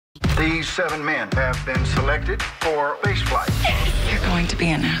These 7 men have been selected for spaceflight. You're going to be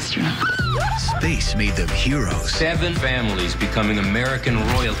an astronaut. Space made them heroes. 7 families becoming American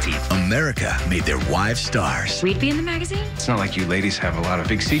royalty. America made their wives stars. We'd be in the magazine? It's not like you ladies have a lot of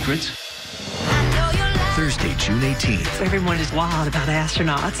big secrets. Thursday, June 18th. Everyone is wild about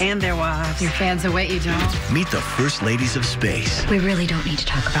astronauts and their wives. Your fans will wait, you don't. Meet the first ladies of space. We really don't need to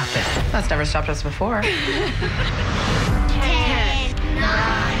talk about this. That's never stopped us before. 10,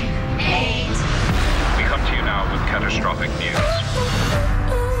 9, 8. We come to you now with catastrophic news.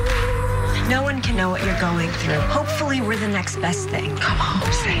 No one can know what you're going through. Hopefully, we're the next best thing. Come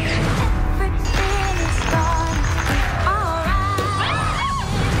home safe.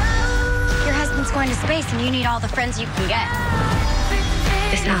 Your husband's going to space and you need all the friends you can get.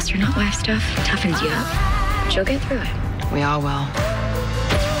 This astronaut wife stuff toughens you up. She'll get through it. We all will.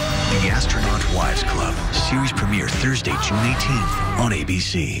 The Astronaut Wives Club. Series premiere Thursday, June 18th on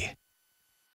ABC.